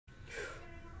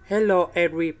Hello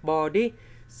everybody.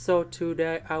 So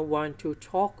today I want to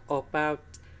talk about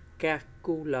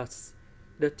calculus.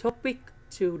 The topic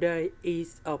today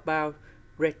is about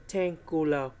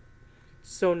rectangular.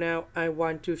 So now I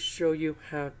want to show you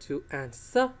how to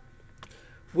answer.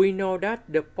 We know that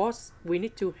the box we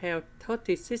need to have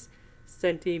 36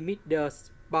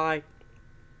 centimeters by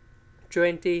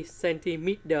 20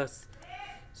 centimeters.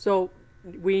 So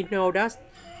we know that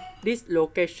this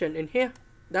location in here,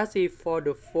 that is for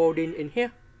the folding in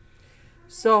here.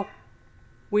 So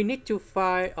we need to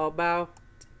find about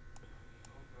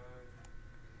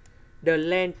the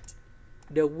length,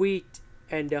 the width,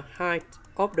 and the height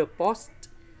of the post.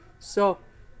 So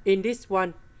in this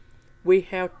one, we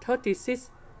have 36,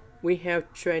 we have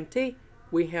 20,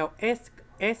 we have S.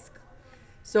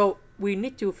 So we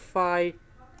need to find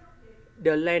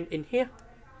the length in here,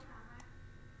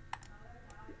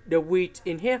 the width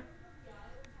in here,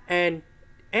 and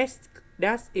S,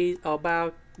 that is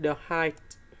about the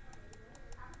height.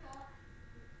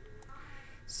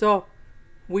 So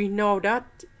we know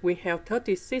that we have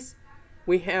 36,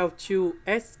 we have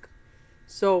 2s,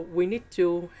 so we need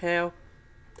to have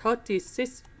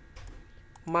 36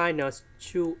 minus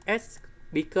 2s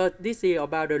because this is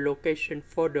about the location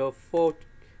for the fold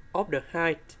of the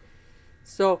height.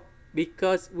 So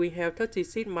because we have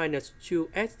 36 minus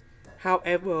 2s,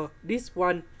 however this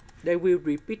one they will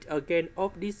repeat again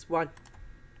of this one.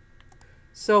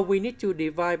 So we need to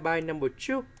divide by number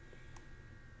 2.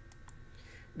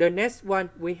 The next one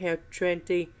we have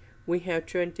 20. We have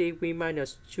 20, we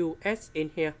minus 2s in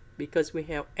here because we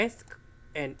have s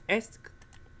and s.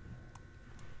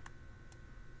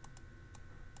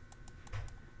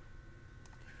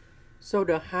 So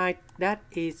the height that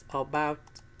is about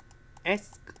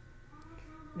s.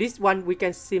 This one we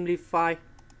can simplify,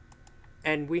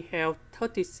 and we have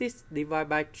 36 divided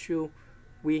by 2,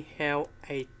 we have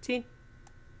 18.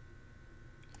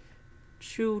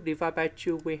 2 divided by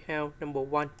 2, we have number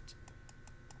 1.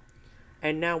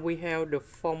 And now we have the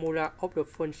formula of the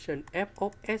function f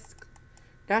of s.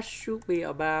 That should be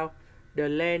about the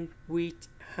length, width,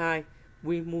 height.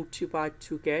 We multiply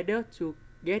together to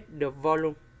get the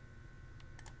volume.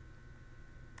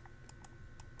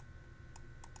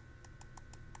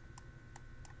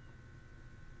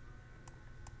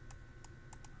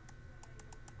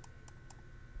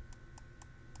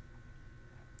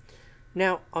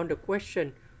 Now on the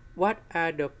question, what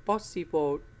are the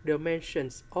possible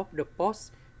dimensions of the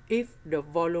box if the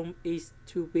volume is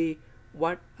to be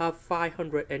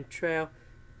 512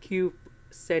 cube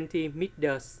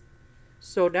centimeters?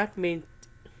 So that means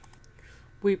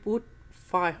we put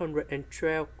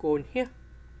 512 cone here.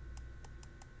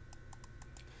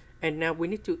 And now we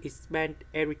need to expand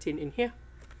everything in here.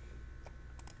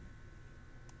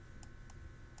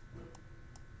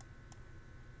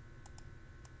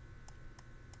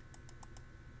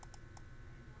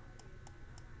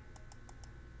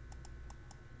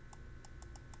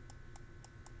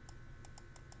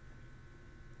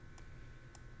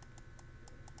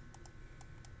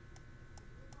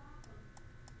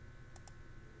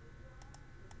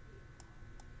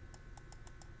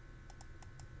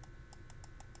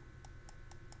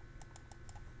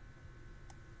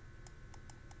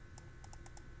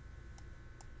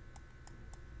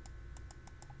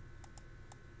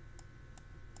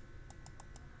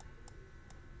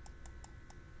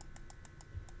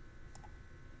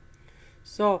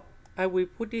 So I will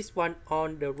put this one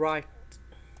on the right.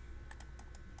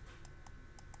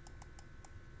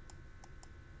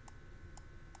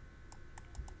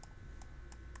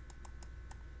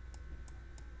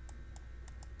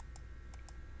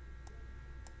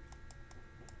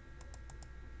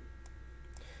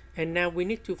 And now we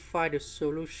need to find the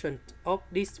solution of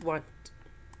this one.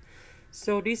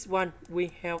 So this one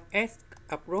we have s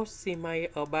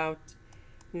approximate about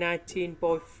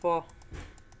 19.4.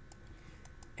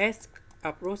 S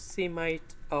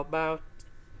approximate about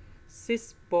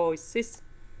 6.6,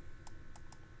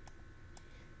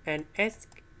 and S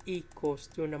equals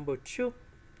to number 2.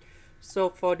 So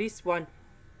for this one,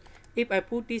 if I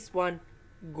put this one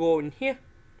go in here,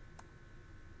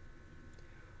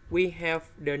 we have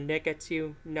the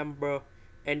negative number,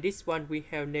 and this one we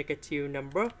have negative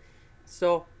number.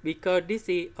 So because this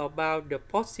is about the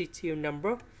positive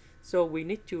number, so we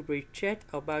need to recheck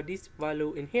about this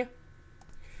value in here.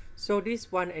 So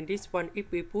this one and this one,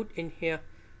 if we put in here,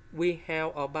 we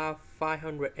have about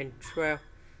 512.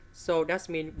 So that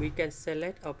means we can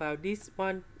select about this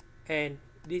one and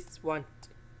this one.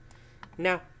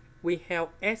 Now we have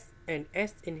S and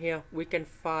S in here. We can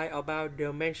find about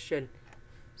dimension.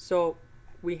 So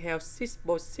we have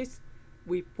 6.6.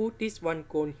 We put this one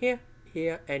cone here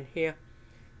here and here.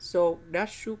 So that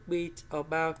should be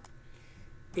about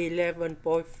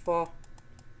 11.4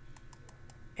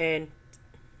 and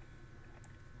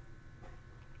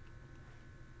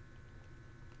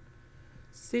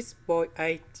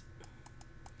 6.8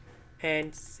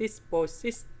 and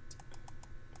 6.6.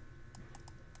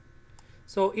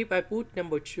 So if I put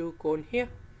number 2 cone here,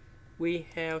 we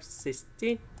have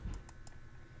 16,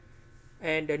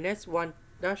 and the next one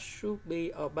that should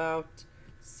be about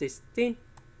 16,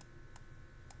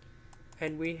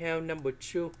 and we have number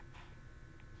 2.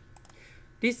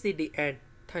 This is the end.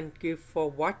 Thank you for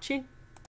watching.